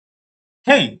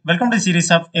Hey, welcome to the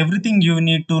series of everything you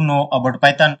need to know about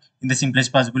Python in the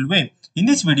simplest possible way. In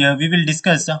this video, we will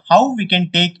discuss how we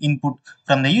can take input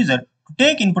from the user. To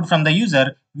take input from the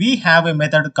user, we have a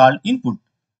method called input.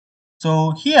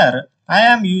 So here, I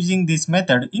am using this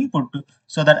method input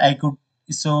so that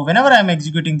whenever I am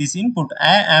executing this input,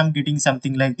 I am getting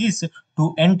something like this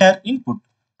to enter input.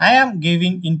 I am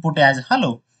giving input as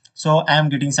hello. So I am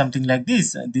getting something like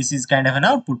this. This is kind of an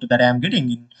output that I am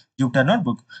getting in Jupyter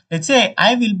Notebook. Let's say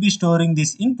I will be storing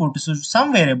this input to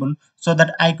some variable so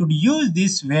that I could use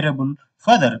this variable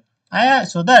further.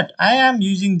 So that I am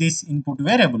using this input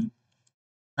variable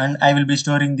and I will be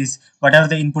storing this whatever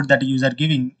the input that user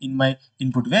giving in my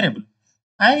input variable.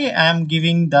 I am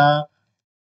giving the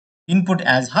input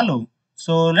as hello.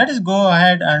 So let us go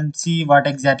ahead and see what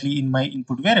exactly in my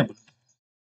input variable.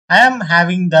 I am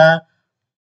having the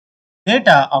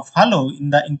data of hello in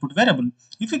the input variable.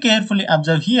 If you carefully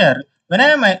observe here,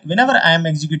 whenever I am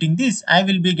executing this, I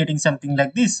will be getting something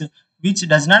like this, which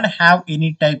does not have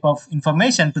any type of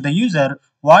information to the user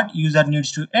what user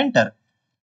needs to enter.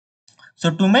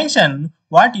 So to mention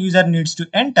what user needs to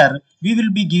enter, we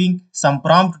will be giving some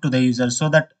prompt to the user so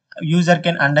that user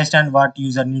can understand what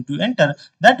user need to enter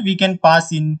that we can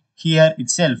pass in here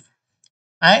itself.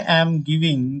 I am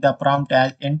giving the prompt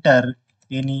as enter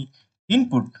any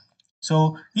input.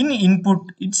 So in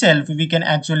input itself, we can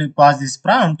actually pass this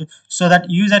prompt so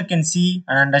that user can see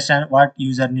and understand what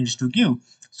user needs to give.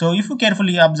 So if you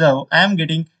carefully observe, I am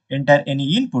getting enter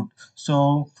any input.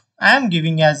 So I am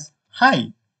giving as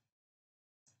hi.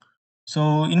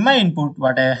 So in my input,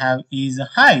 what I have is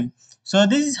hi. So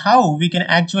this is how we can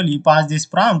actually pass this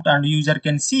prompt and user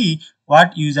can see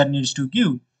what user needs to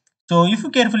give. So if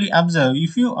you carefully observe,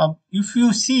 if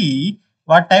you see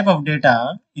what type of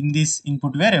data in this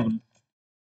input variable,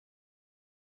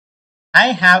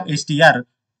 I have str.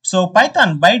 So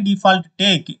Python by default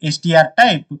take str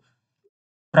type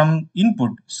from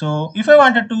input. So if I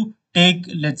wanted to take,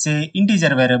 let's say,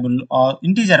 integer variable or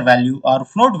integer value or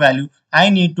float value, I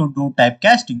need to do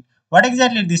typecasting. What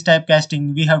exactly this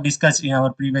typecasting we have discussed in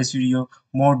our previous video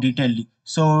more detailedly.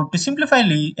 So to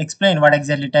simplifyly explain what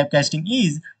exactly typecasting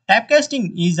is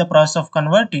the process of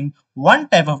converting one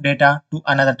type of data to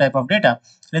another type of data.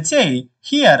 Let's say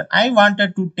here I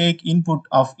wanted to take input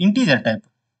of integer type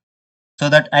so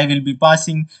that I will be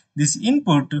passing this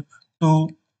input to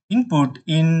input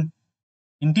in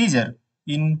integer.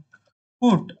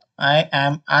 Input, I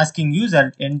am asking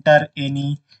user enter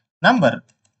any number.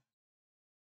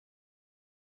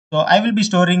 So I will be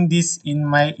storing this in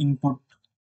my input.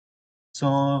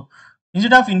 So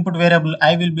instead of input variable,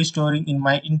 I will be storing in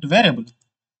my int variable.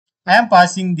 I am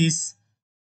passing this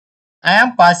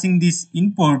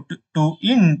input to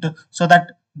int so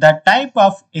that the type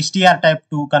of str type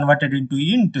to converted into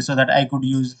int so that I could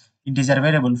use integer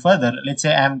variable further. Let's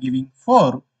say I am giving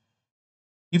 4.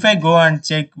 If I go and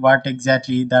check what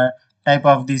exactly the type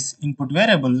of this input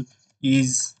variable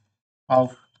is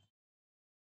of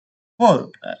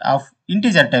 4 of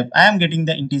integer type, I am getting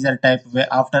the integer type where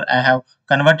after I have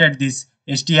converted this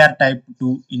str type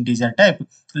to integer type.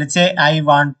 Let's say I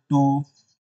want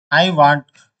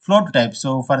float type.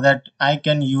 So for that I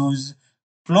can use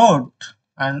float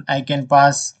and I can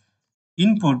pass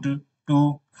input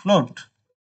to float.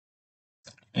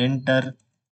 Enter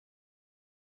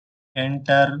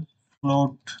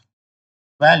float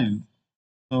value.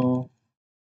 So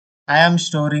I am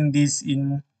storing this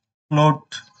in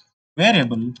float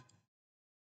variable.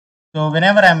 So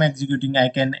whenever I'm executing, I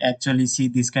can actually see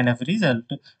this kind of result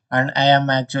and I am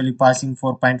actually passing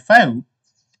 4.5.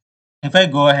 If I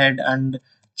go ahead and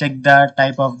check the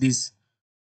type of this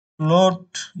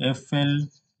float float,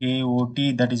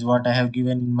 that is what I have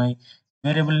given in my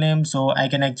variable name, so I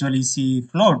can actually see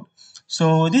float.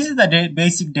 So this is the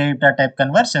basic data type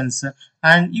conversions,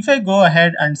 and if I go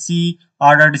ahead and see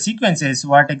ordered sequences,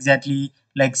 what exactly,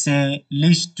 like say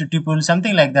list, tuple,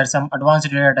 something like that, some advanced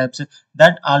data types,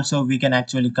 that also we can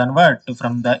actually convert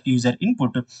from the user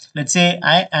input. Let's say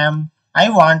I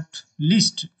want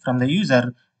list from the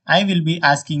user. I will be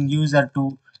asking user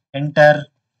to enter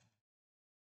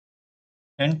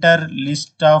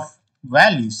list of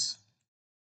values.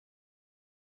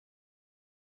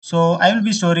 So I will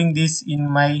be storing this in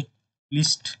my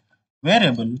list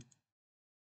variable,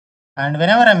 and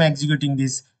whenever I'm executing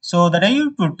this, so that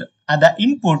the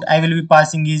input I will be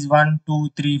passing is 1 2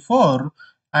 3 4,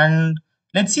 and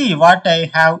let's see what I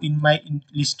have in my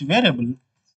list variable.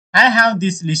 I have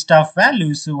this list of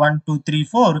values 1 2 3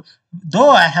 4, though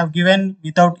I have given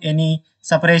without any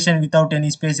separation, without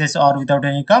any spaces or without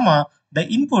any comma, the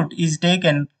input is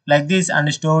taken like this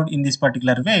and stored in this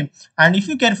particular way. And if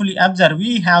you carefully observe,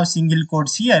 we have single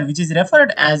quotes here, which is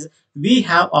referred as we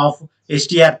have of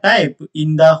str type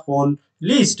in the whole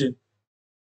list.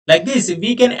 Like this,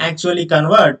 we can actually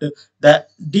convert the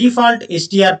default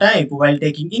str type while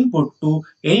taking input to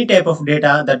any type of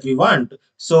data that we want.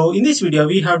 So in this video,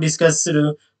 we have discussed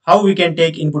how we can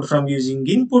take input from using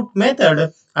input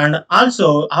method, and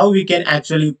also how we can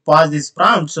actually pass this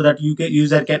prompt so that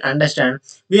user can understand.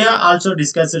 We have also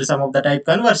discussed some of the type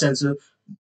conversions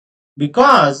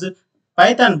because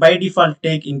Python by default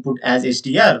take input as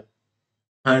str.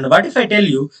 And what if I tell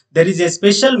you there is a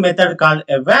special method called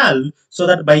eval, so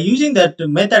that by using that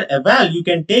method eval, you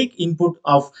can take input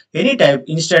of any type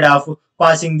instead of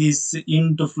passing this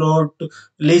into float,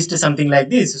 list, something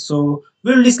like this. So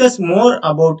we will discuss more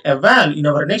about eval in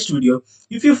our next video.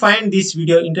 If you find this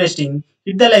video interesting,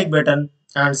 hit the like button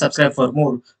and subscribe for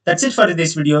more. That's it for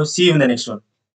this video. See you in the next one.